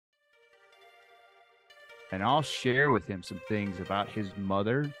and I'll share with him some things about his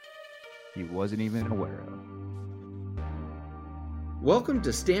mother he wasn't even aware of. Welcome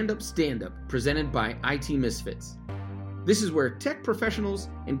to Stand Up, presented by IT Misfits. This is where tech professionals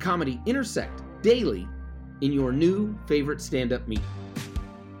and comedy intersect daily in your new favorite stand-up meet.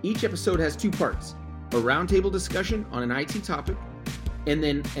 Each episode has two parts, a roundtable discussion on an IT topic, and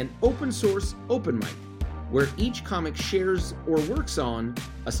then an open source open mic, where each comic shares or works on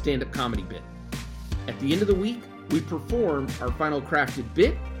a stand-up comedy bit. At the end of the week, we perform our final crafted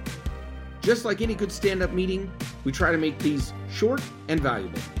bit. Just like any good stand-up meeting, we try to make these short and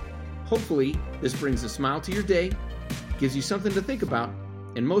valuable. Hopefully, this brings a smile to your day, gives you something to think about,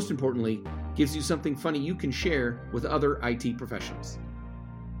 and most importantly, gives you something funny you can share with other IT professionals.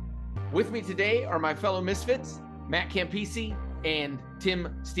 With me today are my fellow misfits, Matt Campisi and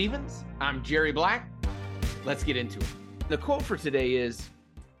Tim Stevens. I'm Jerry Black. Let's get into it. The quote for today is,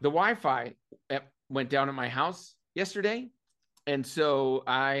 the Wi-Fi went down at my house yesterday, and so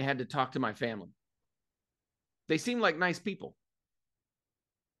I had to talk to my family. They seem like nice people.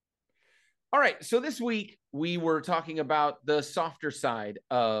 All right, so this week we were talking about the softer side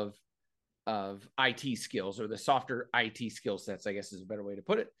of IT skills, or the softer IT skill sets, I guess is a better way to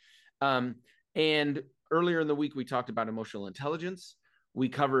put it. And earlier in the week, we talked about emotional intelligence. We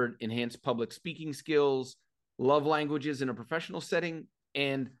covered enhanced public speaking skills, love languages in a professional setting,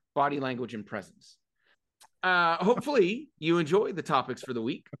 and body language and presence. Hopefully you enjoy the topics for the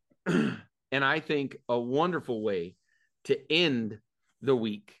week. And I think a wonderful way to end the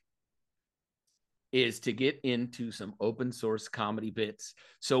week is to get into some open source comedy bits.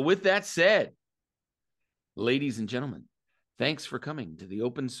 So with that said, ladies and gentlemen, thanks for coming to the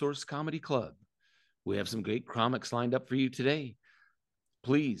Open Source Comedy Club. We have some great comics lined up for you today.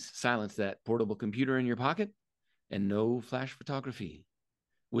 Please silence that portable computer in your pocket and no flash photography.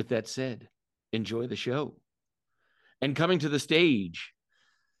 With that said, enjoy the show. And coming to the stage,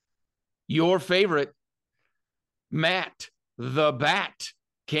 your favorite, Matt the Bat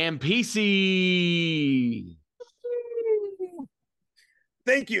Campisi.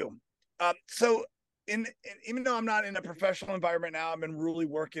 Thank you. Even though I'm not in a professional environment now, I've been really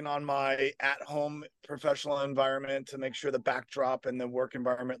working on my at-home professional environment to make sure the backdrop and the work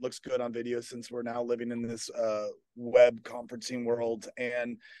environment looks good on video, since we're now living in this web conferencing world.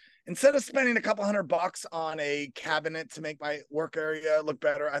 And instead of spending a couple $100 on a cabinet to make my work area look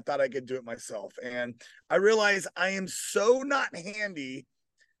better, I thought I could do it myself. And I realized I am so not handy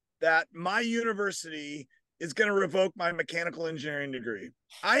that my university is going to revoke my mechanical engineering degree.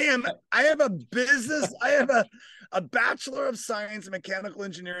 I have a Bachelor of Science in Mechanical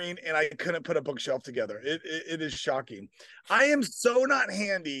Engineering, and I couldn't put a bookshelf together. It is shocking. I am so not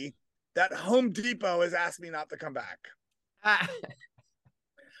handy that Home Depot has asked me not to come back.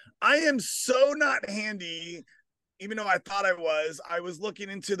 I am so not handy, even though I thought I was. I was looking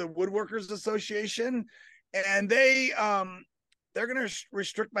into the Woodworkers Association, and they're going to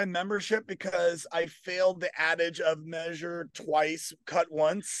restrict my membership because I failed the adage of measure twice, cut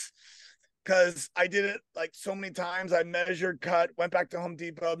once. Because I did it like so many times. I measured, cut, went back to Home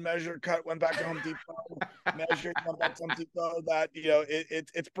Depot, measured, cut, went back to Home Depot, measured, went back to Home Depot. That,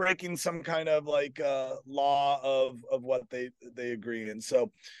 it's breaking some kind of like law of what they agree in.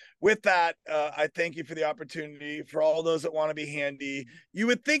 So with that, I thank you for the opportunity. For all those that want to be handy, you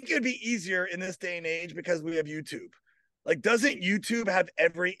would think it'd be easier in this day and age because we have YouTube. Like, doesn't YouTube have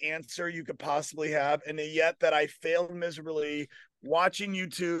every answer you could possibly have? And yet that I failed miserably watching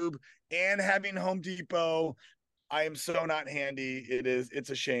YouTube and having Home Depot, I am so not handy.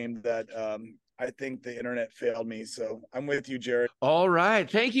 It's a shame that I think the internet failed me. So I'm with you, Jared. All right.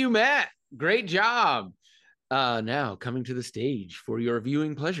 Thank you, Matt. Great job. Now coming to the stage for your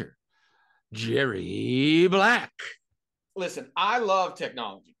viewing pleasure, Jerry Black. Listen, I love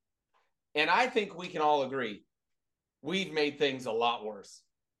technology, and I think we can all agree we've made things a lot worse.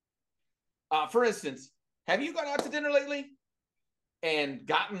 For instance, have you gone out to dinner lately and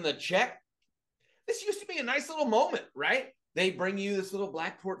gotten the check? This used to be a nice little moment, right? They'd bring you this little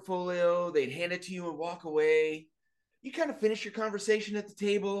black portfolio. They'd hand it to you and walk away. You kind of finish your conversation at the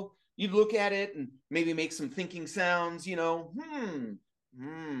table. You'd look at it and maybe make some thinking sounds,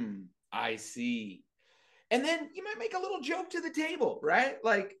 I see. And then you might make a little joke to the table, right?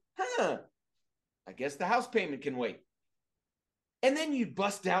 Like, I guess the house payment can wait. And then you'd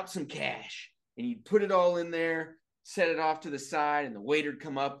bust out some cash and you'd put it all in there, set it off to the side, and the waiter'd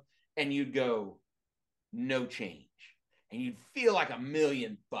come up and you'd go, no change. And you'd feel like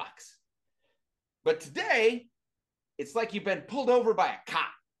 $1,000,000. But today, it's like you've been pulled over by a cop.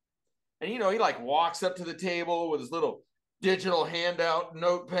 And, he like walks up to the table with his little digital handout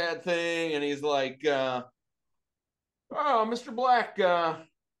notepad thing. And he's like, Oh, Mr. Black,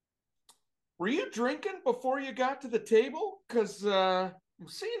 were you drinking before you got to the table? Because I'm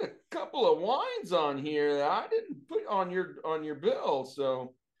seeing a couple of wines on here that I didn't put on your bill.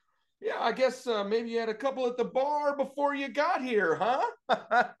 So yeah, I guess maybe you had a couple at the bar before you got here, huh?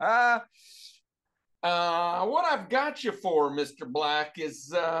 What I've got you for, Mr. Black,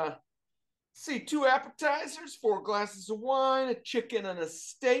 is see, 2 appetizers, 4 glasses of wine, a chicken, and a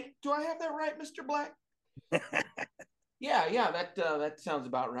steak. Do I have that right, Mr. Black? Yeah, that sounds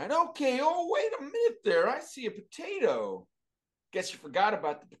about right. Okay. Oh, wait a minute there. I see a potato. Guess you forgot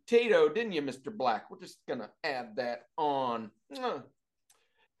about the potato, didn't you, Mr. Black? We're just gonna add that on.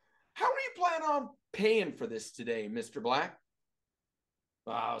 How are you planning on paying for this today, Mr. Black?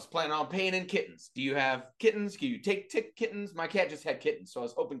 I was planning on paying in kittens. Do you have kittens? Can you take kittens? My cat just had kittens, so I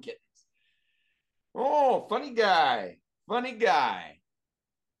was hoping kittens. Oh, funny guy. Funny guy.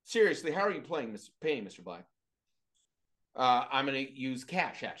 Seriously, how are you paying, Mr. Black? I'm going to use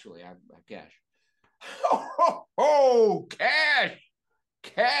cash, actually. I have cash. Oh, cash.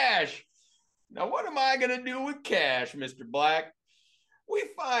 Cash. Now, what am I going to do with cash, Mr. Black? We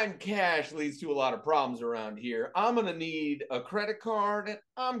find cash leads to a lot of problems around here. I'm going to need a credit card, and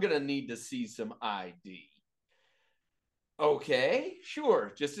I'm going to need to see some ID. Okay,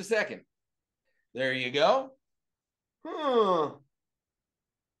 sure. Just a second. There you go. Huh.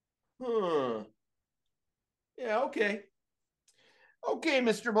 Yeah, okay. Okay,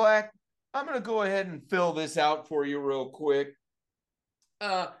 Mr. Black. I'm going to go ahead and fill this out for you real quick.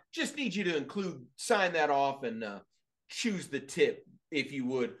 Just need you to sign that off and choose the tip, if you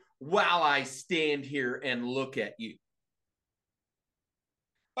would, while I stand here and look at you.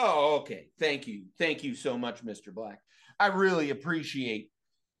 Oh, okay. Thank you. Thank you so much, Mr. Black. I really appreciate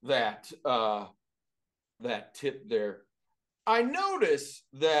that that tip there. I notice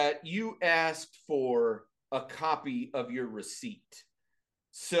that you asked for a copy of your receipt.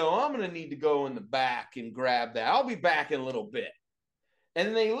 So I'm going to need to go in the back and grab that. I'll be back in a little bit.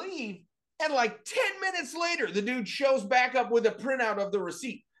 And they leave, and like 10 minutes later, the dude shows back up with a printout of the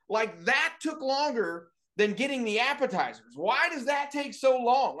receipt. Like, that took longer than getting the appetizers. Why does that take so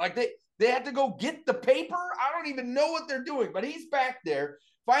long? Like, they had to go get the paper? I don't even know what they're doing, but he's back there.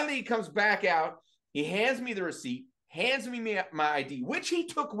 Finally, he comes back out. He hands me the receipt, hands me my ID, which he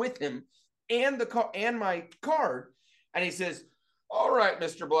took with him, and my card. And he says, all right,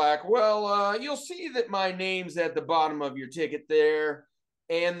 Mr. Black, well, you'll see that my name's at the bottom of your ticket there,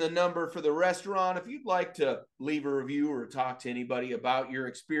 and the number for the restaurant. If you'd like to leave a review or talk to anybody about your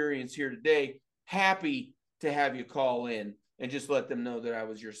experience here today, happy to have you call in and just let them know that I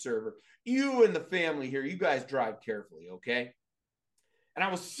was your server. You and the family here, you guys drive carefully, okay? And I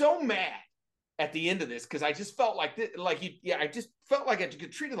was so mad at the end of this because I just felt like this, I just felt like I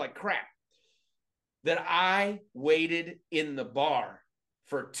get treated like crap. That I waited in the bar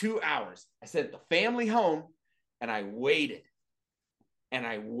for 2 hours. I sent the family home, and I waited. And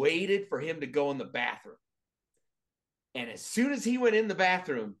I waited for him to go in the bathroom. And as soon as he went in the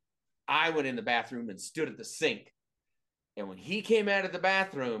bathroom, I went in the bathroom and stood at the sink. And when he came out of the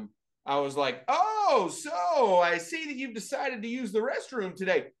bathroom, I was like, oh, so I see that you've decided to use the restroom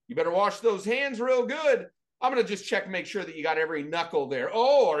today. You better wash those hands real good. I'm going to just check and make sure that you got every knuckle there.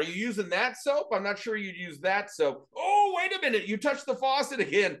 Oh, are you using that soap? I'm not sure you'd use that soap. Oh, wait a minute. You touched the faucet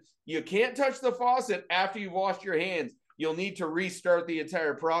again. You can't touch the faucet after you've washed your hands. You'll need to restart the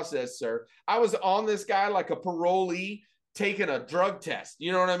entire process, sir. I was on this guy like a parolee taking a drug test.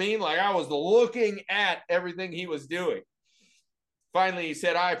 You know what I mean? Like, I was looking at everything he was doing. Finally, he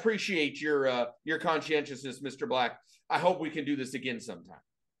said, I appreciate your conscientiousness, Mr. Black. I hope we can do this again sometime.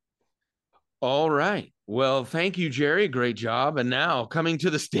 All right. Well, thank you, Jerry. Great job. And now, coming to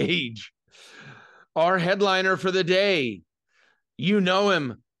the stage, our headliner for the day. You know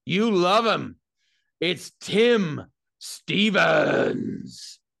him. You love him. It's Tim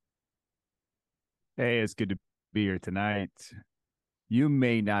Stevens. Hey, it's good to be here tonight. You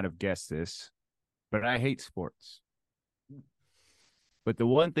may not have guessed this, but I hate sports. But the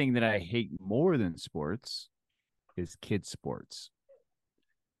one thing that I hate more than sports is kids' sports.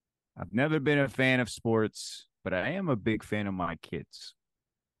 I've never been a fan of sports, but I am a big fan of my kids.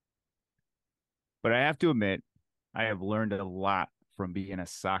 But I have to admit, I have learned a lot from being a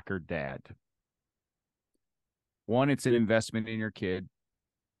soccer dad. 1, it's an investment in your kid.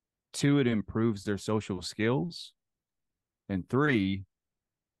 2, it improves their social skills. And 3,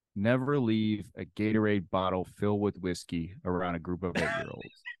 never leave a Gatorade bottle filled with whiskey around a group of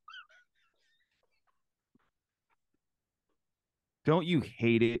 8-year-olds. Don't you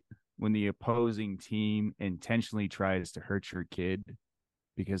hate it when the opposing team intentionally tries to hurt your kid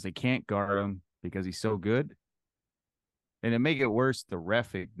because they can't guard him because he's so good? And to make it worse, the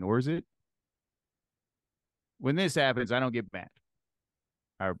ref ignores it. When this happens, I don't get mad.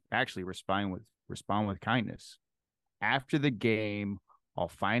 I actually respond with kindness. After the game, I'll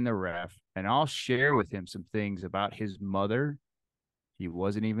find the ref and I'll share with him some things about his mother he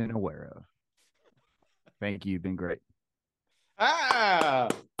wasn't even aware of. Thank you. You've been great. Ah,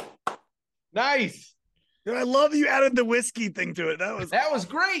 nice. Dude, I love you added the whiskey thing to it. That was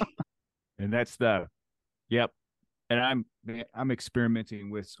great. And that's yep. And I'm experimenting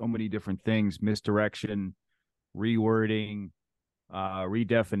with so many different things: misdirection, rewording,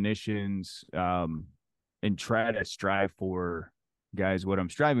 redefinitions, and try to strive for, guys, what I'm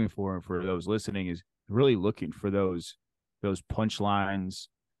striving for, and for those listening, is really looking for those punchlines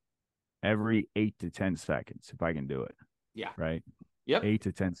every 8 to 10 seconds, if I can do it. Yeah. Right. Yep. 8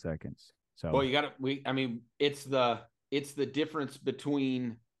 to 10 seconds. So, well, it's the difference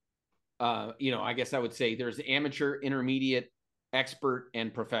between, I guess I would say there's amateur, intermediate, expert,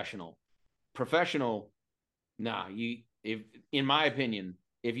 and professional. Professional, in my opinion,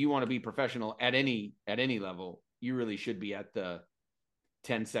 if you want to be professional at any level, you really should be at the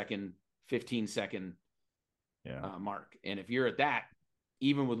 10-second, 15-second mark. And if you're at that,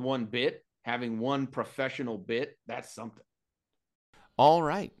 even with one bit, having one professional bit, that's something. All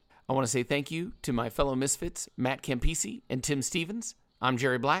right. I want to say thank you to my fellow Misfits, Matt Campisi and Tim Stevens. I'm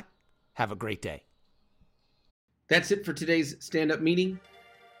Jerry Black. Have a great day. That's it for today's stand-up meeting.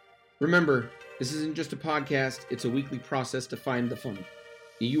 Remember, this isn't just a podcast. It's a weekly process to find the funny.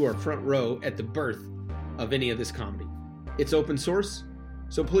 You are front row at the birth of any of this comedy. It's open source,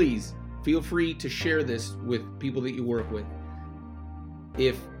 so please feel free to share this with people that you work with.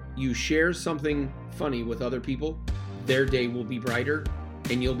 If you share something funny with other people, their day will be brighter,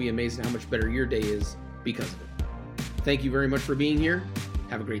 and you'll be amazed at how much better your day is because of it. Thank you very much for being here.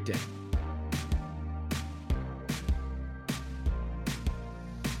 Have a great day.